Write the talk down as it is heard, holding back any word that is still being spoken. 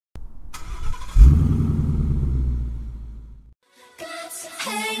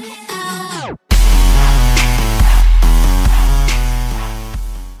What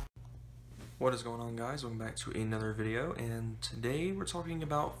is going on, guys? Welcome back to another video, and today we're talking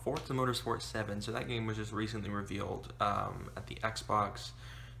about Forza Motorsport 7. So that game was just recently revealed at the Xbox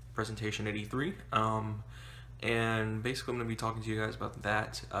presentation at E3, and basically I'm going to be talking to you guys about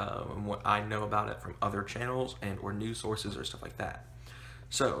that and what I know about it from other channels and or news sources or stuff like that.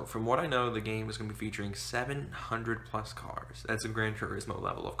 So from what I know, the game is going to be featuring 700 plus cars. That's a Gran Turismo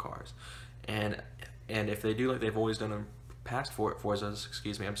level of cars, and if they do like they've always done in past Forzas,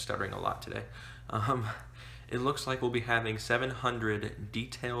 excuse me, I'm stuttering a lot today. It looks like we'll be having 700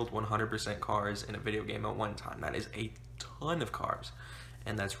 detailed 100% cars in a video game at one time. That is a ton of cars,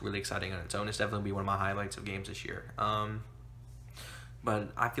 and that's really exciting on its own. It's definitely going to be one of my highlights of games this year.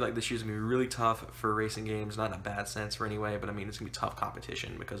 But I feel like this year's going to be really tough for racing games, not in a bad sense for anyway, but I mean it's going to be tough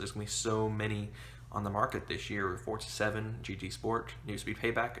competition because there's going to be so many on the market this year. Forza 7, GT Sport, Need for Speed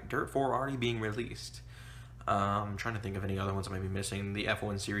Payback, Dirt 4 already being released. I'm trying to think of any other ones I might be missing. The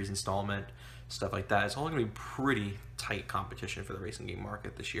F1 series installment, stuff like that. It's all going to be pretty tight competition for the racing game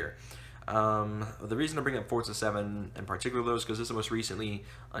market this year. The reason to bring up Forza 7 in particular, though, is because this is most recently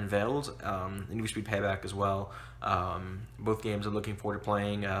unveiled. Need for Speed Payback as well. Both games I'm looking forward to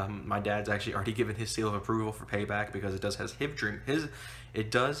playing. My dad's actually already given his seal of approval for Payback because it does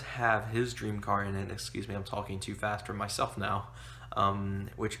have his dream car in it. Excuse me, I'm talking too fast for myself now.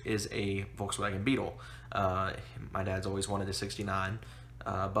 Which is a Volkswagen Beetle. My dad's always wanted a 69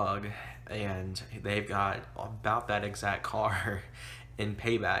 Bug, and they've got about that exact car in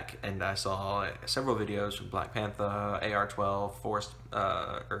Payback, and I saw several videos from Black Panther, AR12, Forced,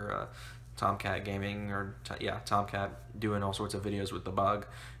 Tomcat Gaming, Tomcat, doing all sorts of videos with the Bug,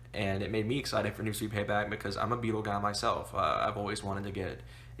 and it made me excited for Need for Speed Payback because I'm a Beetle guy myself. I've always wanted to get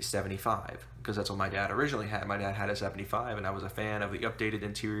a 75 because that's what my dad originally had. My dad had a 75, and I was a fan of the updated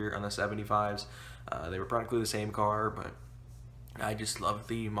interior on the 75s. They were practically the same car, but I just love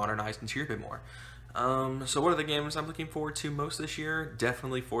the modernized interior a bit more. So what are the games I'm looking forward to most this year?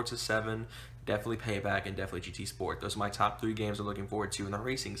 Definitely Forza 7, definitely Payback, and definitely GT Sport. Those are my top 3 games I'm looking forward to in the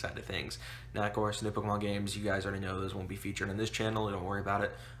racing side of things. Now, of course, new Pokemon games, you guys already know those won't be featured on this channel. Don't worry about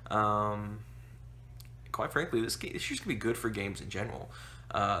it. Quite frankly, this year's going to be good for games in general.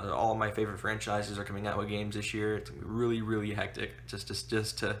 All of my favorite franchises are coming out with games this year. It's going to be really, really hectic, just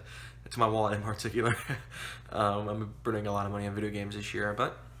to my wallet in particular. I'm burning a lot of money on video games this year,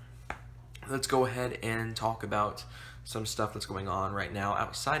 but let's go ahead and talk about some stuff that's going on right now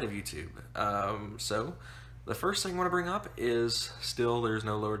outside of YouTube. So the first thing I want to bring up is still there's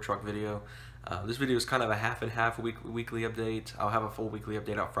no lowered truck video. This video is kind of a half and half weekly update. I'll have a full weekly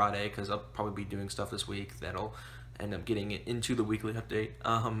update out Friday because I'll probably be doing stuff this week that'll end up getting into the weekly update.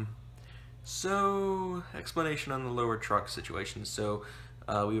 So explanation on the lowered truck situation. So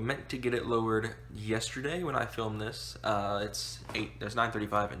we were meant to get it lowered yesterday when I filmed this. There's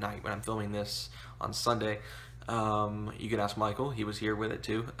 9:35 at night when I'm filming this on Sunday. You can ask Michael, he was here with it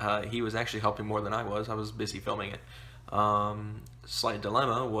too. He was actually helping more than I was busy filming it. Slight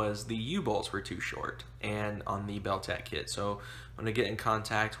dilemma was the U-bolts were too short and on the Beltec kit, so I'm going to get in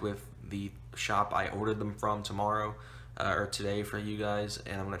contact with the shop I ordered them from tomorrow or today for you guys,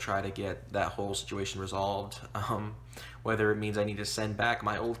 and I'm going to try to get that whole situation resolved. Whether it means I need to send back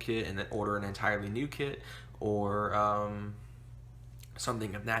my old kit and then order an entirely new kit, or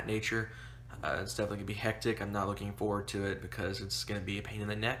something of that nature. It's definitely going to be hectic. I'm not looking forward to it because it's going to be a pain in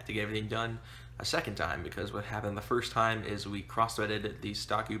the neck to get everything done a second time, because what happened the first time is we cross-threaded these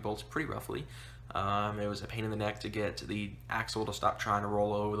stock U-bolts pretty roughly. It was a pain in the neck to get the axle to stop trying to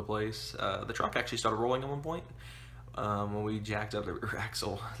roll all over the place. The truck actually started rolling at one point. When we jacked up the rear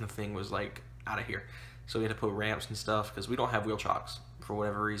axle, the thing was like out of here. So we had to put ramps and stuff because we don't have wheel chocks. For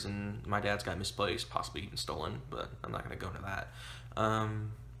whatever reason, my dad's got misplaced, possibly even stolen, but I'm not going to go into that.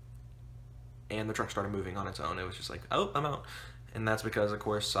 And the truck started moving on its own. It was just like, oh, I'm out. And that's because, of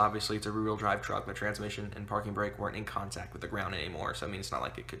course, obviously it's a rear-wheel drive truck. The transmission and parking brake weren't in contact with the ground anymore, so I mean, it's not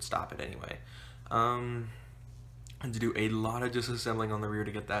like it could stop it anyway. And to do a lot of disassembling on the rear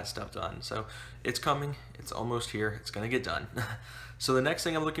to get that stuff done. So it's coming. It's almost here. It's gonna get done. So the next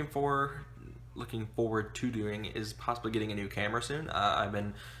thing I'm looking forward to doing is possibly getting a new camera soon. I've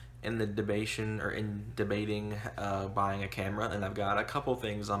been in debating buying a camera, and I've got a couple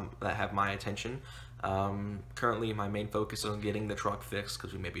things that have my attention. Currently my main focus is on getting the truck fixed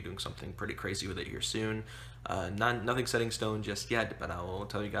because we may be doing something pretty crazy with it here soon. Nothing set in stone just yet, but I will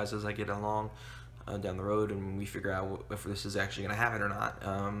tell you guys as I get along down the road and we figure out if this is actually going to happen or not.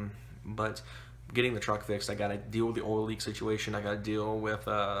 But getting the truck fixed, I got to deal with the oil leak situation. I got to deal with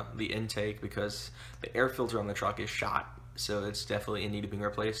the intake because the air filter on the truck is shot. so it's definitely in need of being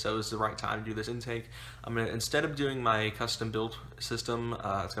replaced. So it's the right time to do this intake. I'm gonna, instead of doing my custom built system,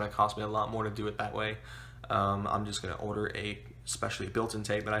 it's gonna cost me a lot more to do it that way. I'm just gonna order a specially built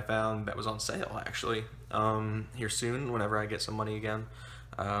intake that I found that was on sale actually here soon whenever I get some money again.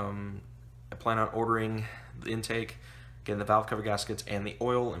 I plan on ordering the intake, getting the valve cover gaskets and the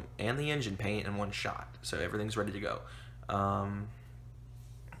oil and the engine paint in one shot, so everything's ready to go.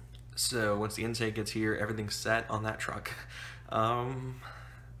 So once the intake gets here, everything's set on that truck.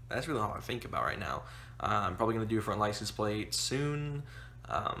 That's really all I think about right now. I'm probably going to do a front license plate soon.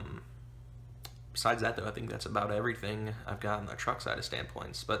 Besides that, though, I think that's about everything I've got on the truck side of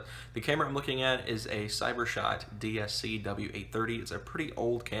standpoints. But the camera I'm looking at is a CyberShot DSC W830. It's a pretty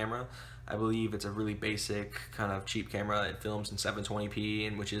old camera. I believe it's a really basic, kind of cheap camera. It films in 720p,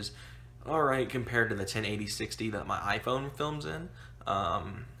 and which is alright compared to the 1080-60 that my iPhone films in.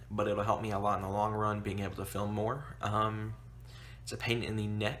 But it'll help me a lot in the long run, being able to film more. It's a pain in the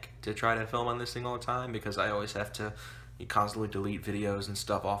neck to try to film on this thing all the time, because I always have to constantly delete videos and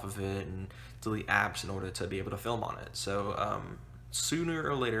stuff off of it and delete apps in order to be able to film on it. So sooner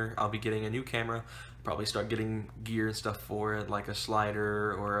or later I'll be getting a new camera, probably start getting gear and stuff for it, like a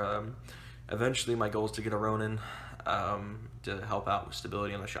slider, or eventually my goal is to get a Ronin to help out with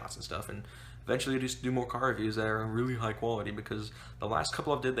stability on the shots and stuff, and eventually just do more car reviews that are really high quality, because the last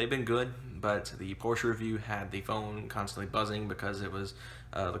couple I've did, they've been good, but the Porsche review had the phone constantly buzzing because it was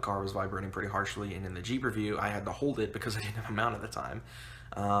the car was vibrating pretty harshly, and in the Jeep review I had to hold it because I didn't have a mount at the time.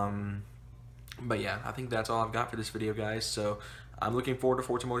 But yeah, I think that's all I've got for this video, guys. So I'm looking forward to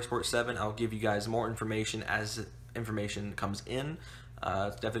Forza Motorsport 7. I'll give you guys more information as information comes in.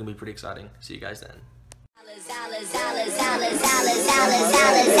 It's definitely gonna be pretty exciting. See you guys then. What's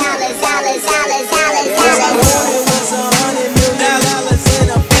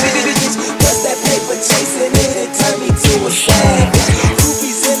that paper chasing it? It turned me to a